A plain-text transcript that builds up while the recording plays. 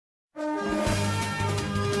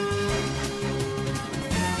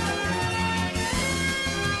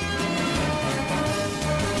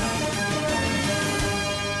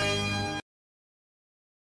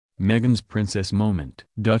Meghan's princess moment.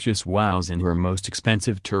 Duchess wows in her most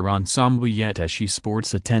expensive tour ensemble yet as she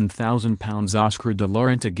sports a £10,000 Oscar De La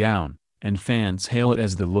Renta gown, and fans hail it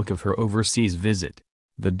as the look of her overseas visit.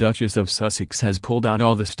 The Duchess of Sussex has pulled out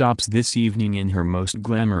all the stops this evening in her most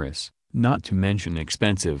glamorous, not to mention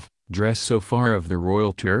expensive, dress so far of the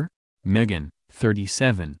royal tour. Meghan,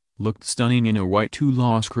 37, looked stunning in a white tulle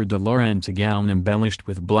Oscar De La Renta gown embellished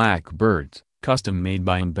with black birds, custom made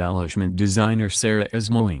by embellishment designer Sarah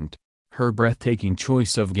Esmoingt. Her breathtaking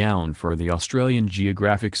choice of gown for the Australian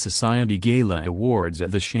Geographic Society Gala Awards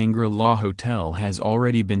at the Shangri-La Hotel has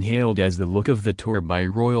already been hailed as the look of the tour by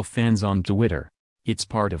royal fans on Twitter. It's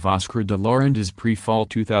part of Oscar De La Renta's pre-fall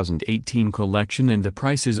 2018 collection and the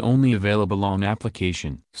price is only available on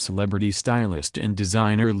application. Celebrity stylist and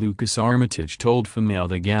designer Lucas Armitage told Female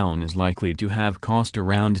the gown is likely to have cost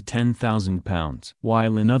around £10,000.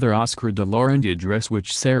 While another Oscar De La Renta dress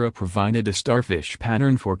which Sarah provided a starfish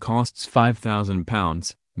pattern for costs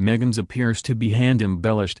 £5,000, Meghan's appears to be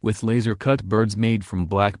hand-embellished with laser-cut birds made from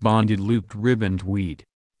black bonded looped ribbon tweed.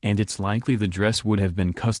 And it's likely the dress would have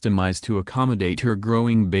been customized to accommodate her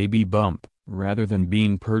growing baby bump, rather than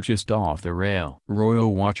being purchased off the rail.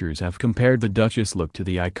 Royal watchers have compared the Duchess look to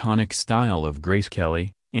the iconic style of Grace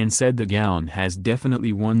Kelly, and said the gown has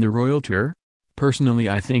definitely won the royal tour. Personally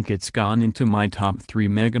I think it's gone into my top 3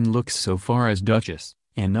 Meghan looks so far as Duchess,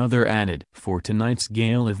 another added. For tonight's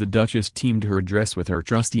gala the Duchess teamed her dress with her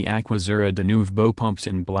trusty Aquazzurra de Nouveau pumps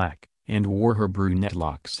in black, and wore her brunette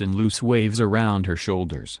locks in loose waves around her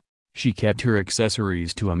shoulders. She kept her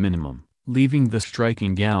accessories to a minimum, leaving the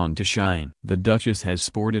striking gown to shine. The Duchess has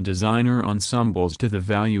sported designer ensembles to the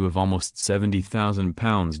value of almost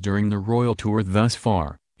 £70,000 during the royal tour thus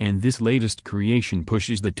far, and this latest creation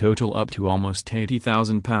pushes the total up to almost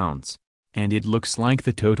 £80,000. And it looks like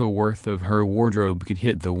the total worth of her wardrobe could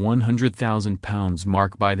hit the £100,000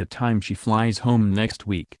 mark by the time she flies home next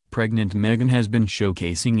week. Pregnant Meghan has been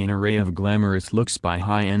showcasing an array of glamorous looks by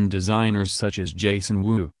high-end designers such as Jason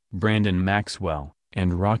Wu, Brandon Maxwell,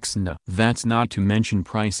 and Roxana. That's not to mention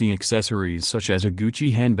pricey accessories such as a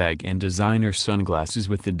Gucci handbag and designer sunglasses,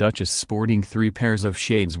 with the Duchess sporting 3 pairs of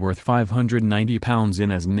shades worth £590 in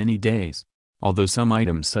as many days. Although some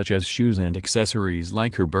items such as shoes and accessories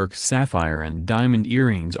like her Birks sapphire and diamond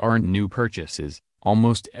earrings aren't new purchases,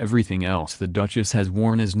 almost everything else the Duchess has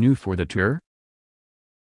worn is new for the tour.